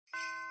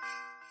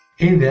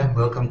Hey there,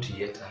 welcome to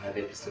yet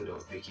another episode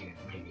of Baking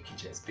with me in the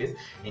kitchen space.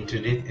 In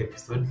today's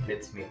episode,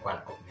 let's make one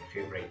of my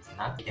favorite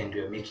snacks, and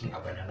we're making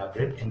a banana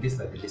bread, and these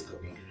are the list of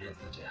ingredients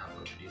that I have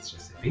for today's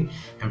recipe.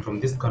 And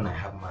from this corner I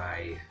have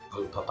my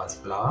all-purpose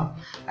flour,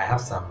 I have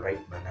some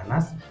ripe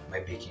bananas, my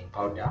baking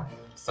powder,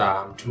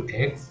 some 2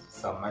 eggs,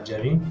 some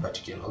margarine,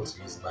 but you can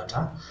also use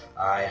butter.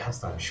 I have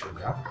some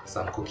sugar,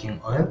 some cooking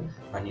oil,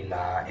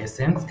 vanilla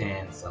essence,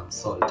 and some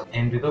salt.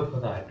 And without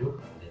further ado,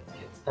 let's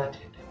get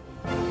started.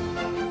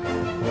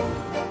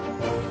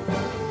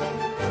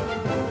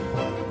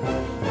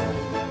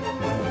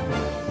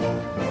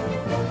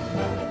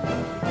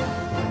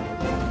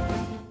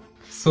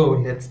 So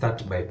let's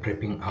start by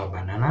prepping our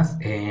bananas,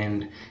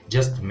 and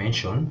just to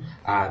mention,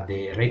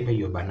 the riper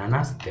your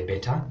bananas, the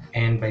better.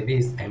 And by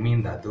this I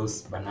mean that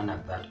those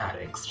bananas that are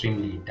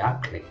extremely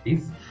dark like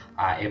this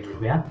are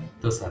everywhere.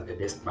 Those are the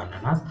best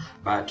bananas,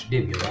 but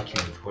today we're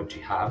working with what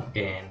we have,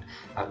 and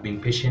I've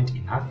been patient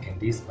enough, and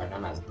these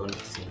bananas don't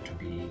seem to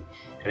be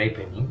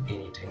ripening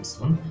anytime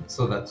soon,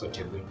 so that's what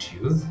you're going to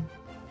use.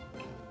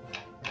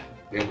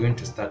 We're going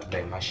to start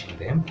by mashing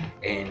them,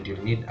 and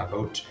you'll need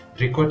about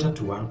 3/4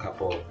 to 1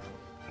 cup of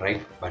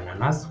ripe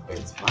bananas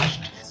when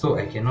smashed. So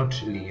I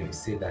cannot really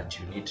say that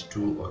you need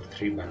 2 or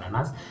 3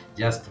 bananas.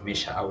 Just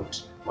measure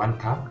out 1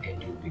 cup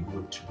and you'll be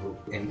good to go.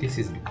 And this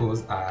is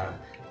because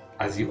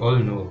as you all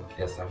know,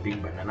 there's some big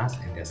bananas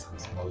and there's some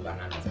small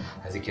bananas.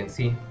 As you can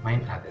see,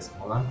 mine are the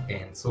small ones,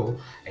 and so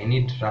I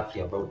need roughly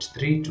about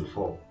 3 to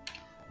 4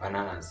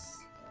 bananas.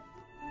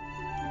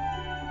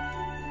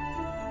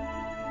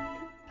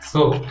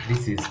 So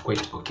this is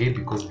quite okay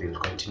because we'll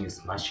continue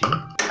smashing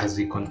as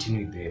we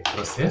continue the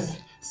process.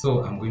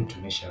 So I'm going to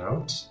measure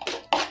out.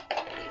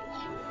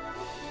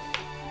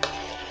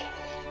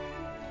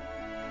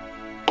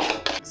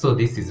 So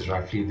this is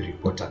roughly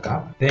 3/4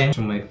 cup. Then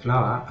to my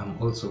flour, I'm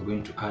also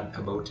going to add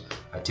about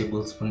 1.5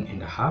 tablespoons,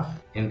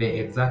 and the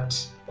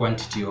exact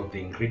quantity of the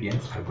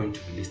ingredients are going to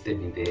be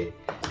listed in the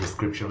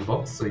description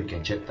box, so you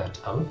can check that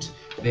out.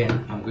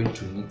 Then I'm going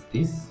to mix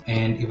this,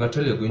 and if at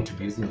all you're going to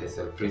be using the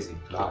self-raising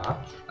flour,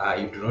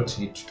 you do not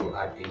need to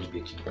add any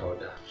baking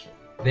powder.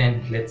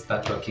 Then let's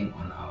start working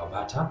on our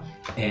butter,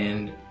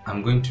 and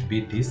I'm going to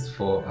beat this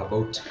for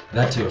about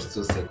 30 or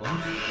so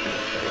seconds.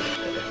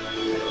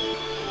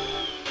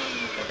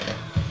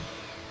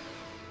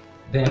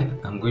 Then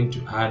I'm going to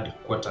add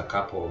 1/4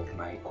 cup of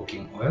my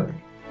cooking oil,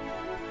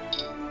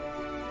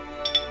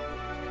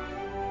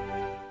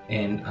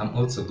 and I'm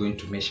also going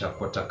to measure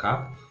 1/4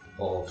 cup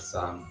of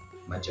some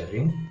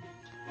margarine.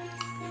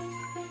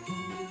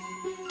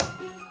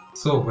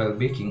 So while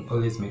baking,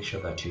 always make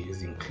sure that you're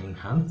using clean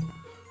hands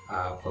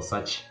for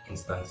such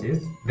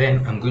instances.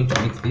 Then I'm going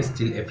to mix this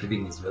till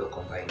everything is well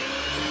combined.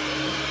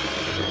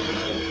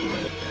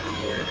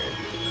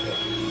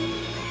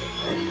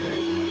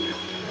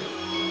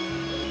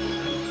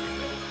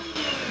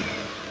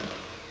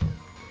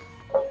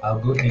 I'll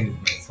go in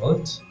with my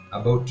salt,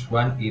 about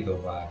 1/8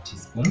 of a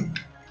teaspoon.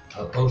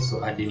 I'll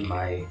also add in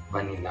my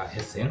vanilla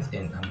essence,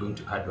 and I'm going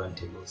to add 1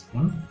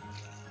 tablespoon.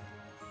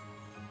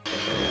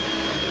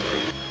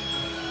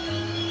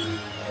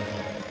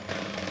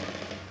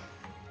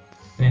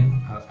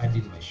 Then I'll add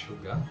in my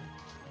sugar.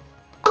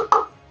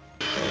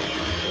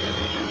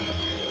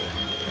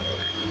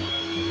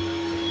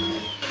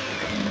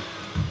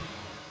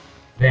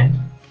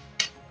 Then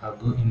I'll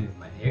go in with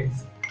my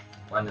eggs,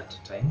 one at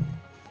a time.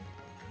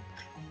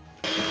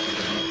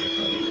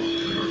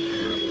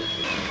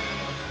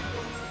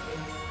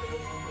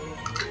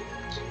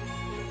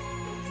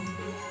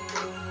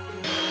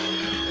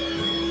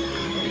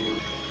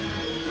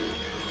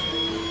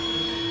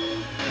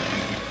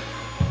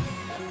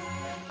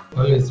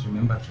 Always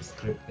remember to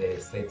scrape the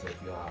sides of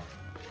your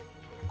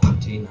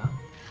container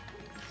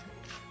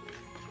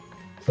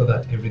so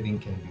that everything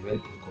can be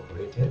well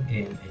incorporated.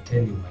 And I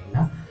tell you,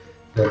 Mina,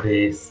 that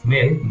the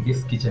smell in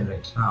this kitchen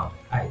right now,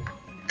 I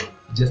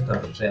just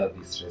have to try out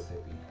this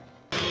recipe.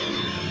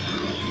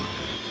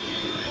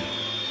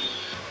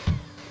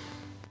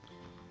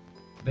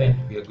 Then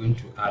we are going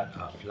to add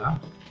our flour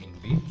in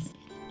bits.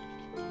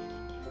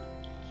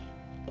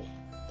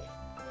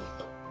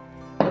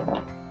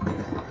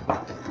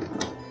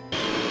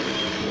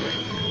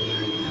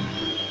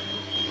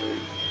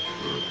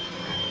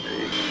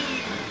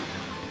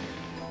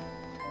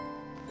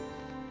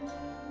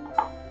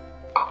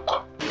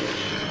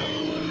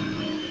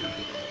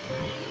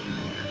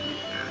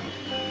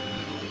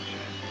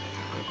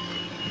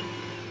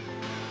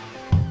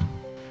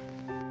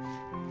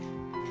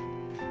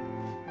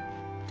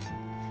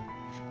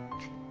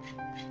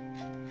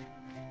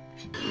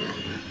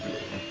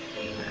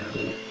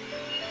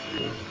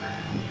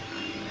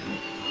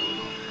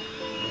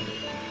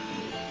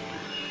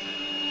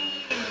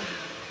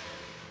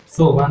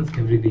 So once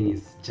everything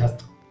is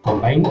just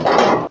combined,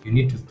 you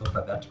need to stop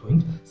at that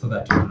point so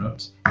that you do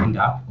not end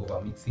up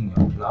over mixing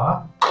your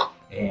flour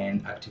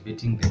and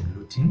activating the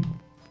gluten.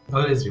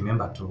 Always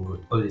remember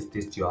to always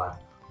taste your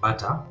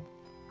butter,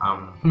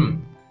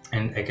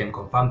 and I can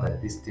confirm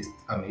that this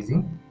tastes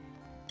amazing.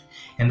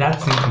 And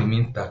that simply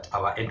means that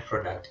our end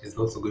product is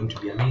also going to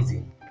be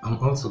amazing. I'm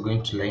also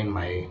going to line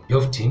my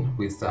dough tin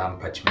with some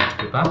parchment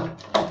paper,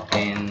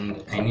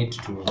 and I need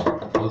to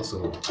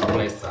also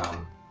apply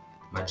some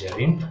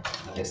margarine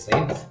on the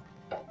sides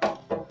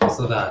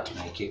so that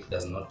my cake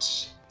does not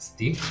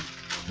stick.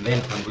 And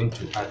then I'm going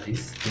to add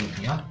this in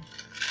here.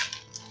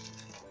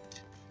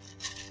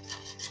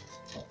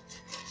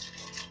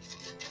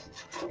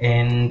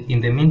 And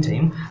in the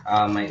meantime,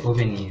 my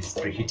oven is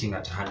preheating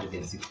at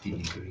 160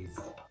 degrees.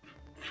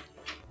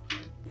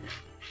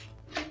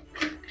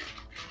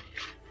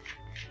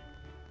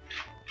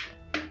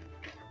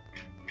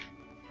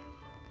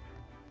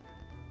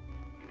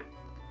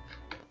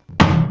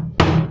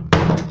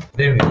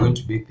 Then we're going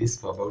to bake this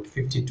for about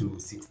 50 to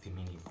 60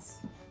 minutes.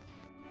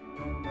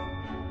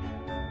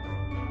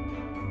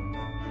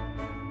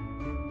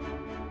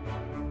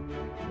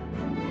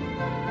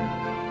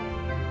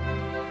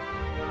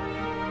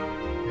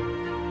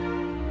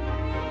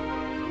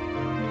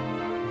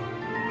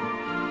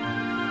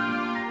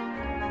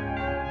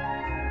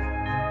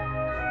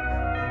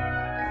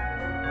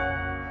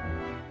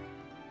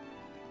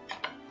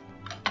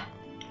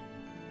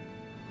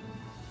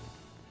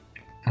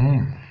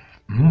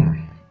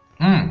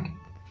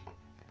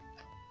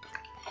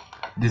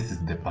 This is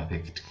the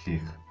perfect cake.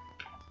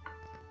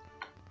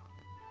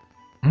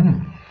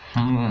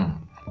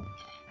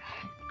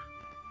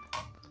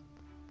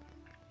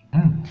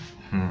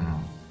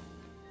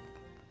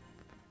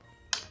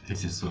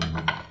 This is so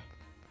good.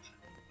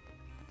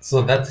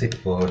 So that's it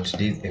for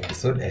today's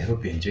episode. I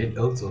hope you enjoyed.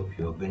 Also hope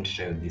you're going to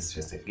try this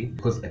recipe,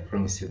 because I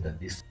promise you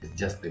that this is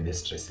just the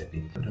best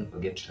recipe. Don't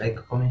forget to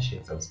like, comment,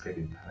 share, subscribe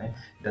if you haven't.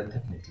 Then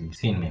definitely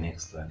see you in my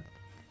next one.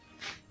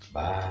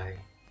 Bye.